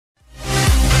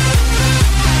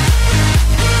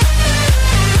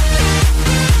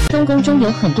当宫中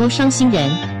有很多伤心人，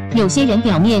有些人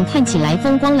表面看起来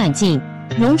风光揽尽，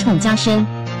荣宠加身，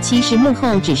其实幕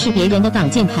后只是别人的挡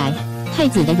箭牌。太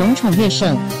子的荣宠越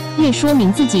盛，越说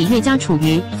明自己越加处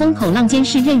于风口浪尖，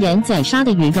是任人宰杀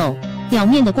的鱼肉。表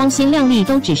面的光鲜亮丽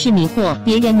都只是迷惑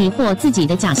别人、迷惑自己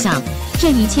的假象。这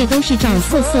一切都是赵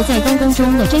瑟瑟在东宫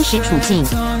中的真实处境。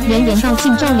人人道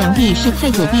敬赵良娣是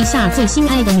太子陛下最心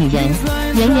爱的女人，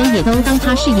人人也都当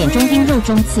她是眼中钉、肉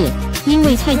中刺。因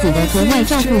为太子的格外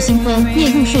照顾新婚，夜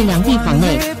入睡良娣房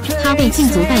内，她被禁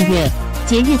足半月。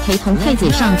节日陪同太子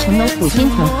上城楼普天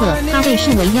同贺，她被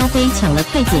视为妖妃，抢了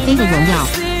太子妃的荣耀。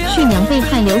婿娘被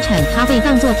害流产，她被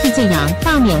当作替罪羊，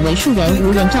罢免为庶人，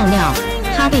无人照料。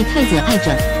她被太子爱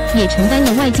着，也承担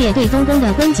了外界对东宫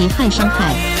的攻击和伤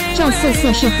害。赵瑟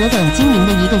瑟是何等精明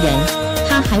的一个人，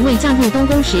她还未嫁入东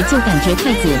宫时就感觉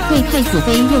太子对太子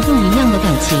妃有不一样的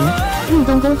感情，入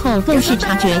东宫后更是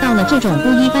察觉到了这种不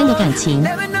一般的感情。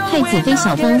太子妃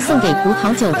小风送给葡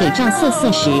萄酒给赵瑟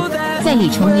瑟时，在李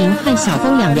承鄞和小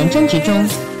风两人争执中，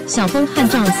小风和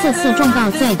赵瑟瑟状告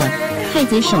在的。太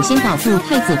子首先保护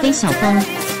太子妃小风，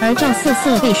而赵瑟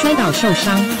瑟被摔倒受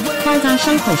伤，包扎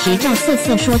伤口时，赵瑟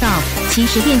瑟说道：“其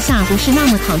实殿下不是那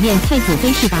么讨厌太子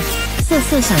妃是吧？”瑟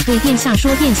瑟想对殿下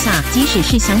说，殿下即使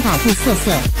是想保护瑟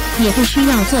瑟，也不需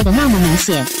要做得那么明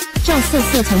显。赵瑟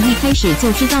瑟从一开始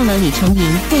就知道了李承鄞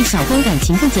对小风感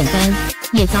情不简单，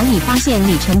也早已发现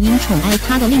李承鄞宠爱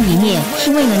她的另一面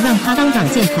是为了让她当挡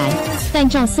箭牌，但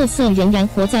赵瑟瑟仍然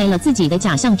活在了自己的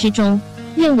假象之中，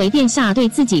认为殿下对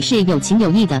自己是有情有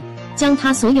义的，将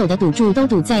他所有的赌注都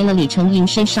赌在了李承鄞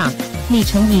身上。李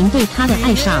承鄞对他的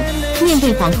爱上，面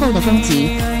对皇后的攻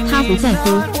击，他不在乎，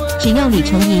只要李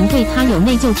承鄞对他有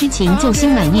内疚之情就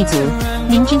心满意足。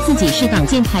明知自己是挡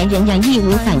箭牌，仍然义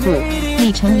无反顾。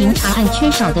李承鄞查案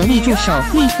缺少得力助手，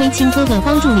力推亲哥哥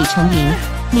帮助李承鄞。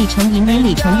李承鄞与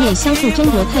李承业相互争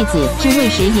夺太子之位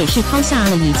时，也是抛下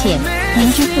了一切。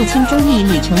明知父亲中意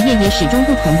李承业，也始终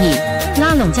不同意，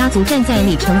拉拢家族站在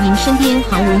李承鄞身边，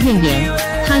毫无怨言。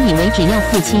他以为只要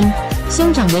父亲、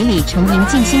兄长为李承鄞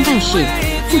尽心办事，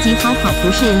自己好好服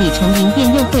侍李承鄞，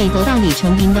便又会得到李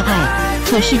承鄞的爱。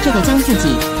可是这个将自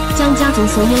己、将家族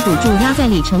所有赌注压在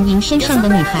李承鄞身上的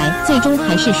女孩，最终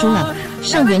还是输了。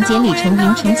上元节，李承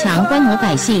鄞城墙观摩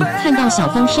百姓，看到小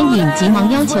风身影，急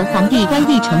忙要求皇帝关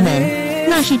闭城门。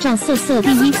那是赵瑟瑟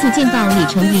第一次见到李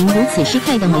承鄞如此失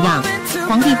态的模样。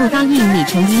皇帝不答应李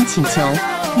承鄞请求，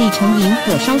李承鄞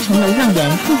火烧城楼，让人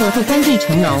不得不关闭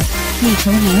城楼。李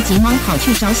承鄞急忙跑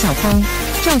去找小风，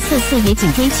赵瑟瑟也紧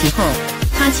追其后。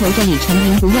他求着李承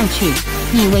鄞不要去，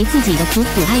以为自己的苦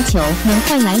苦哀求能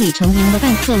换来李承鄞的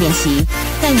半刻怜惜，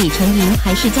但李承鄞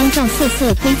还是将赵瑟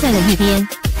瑟推在了一边，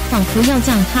仿佛要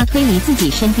将他推离自己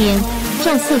身边。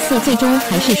赵瑟瑟最终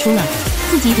还是输了，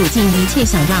自己赌尽一切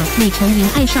想让李承鄞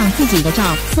爱上自己的赵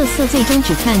瑟瑟，最终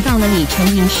只看到了李承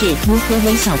鄞是如何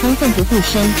为小风奋不顾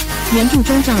身。原著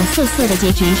中赵瑟瑟的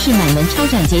结局是满门抄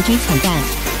斩，结局惨淡。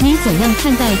你怎样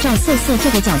看待赵瑟瑟这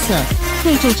个角色？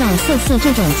对着赵瑟瑟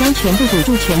这种将全部赌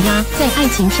注全压在爱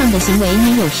情上的行为，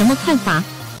你有什么看法？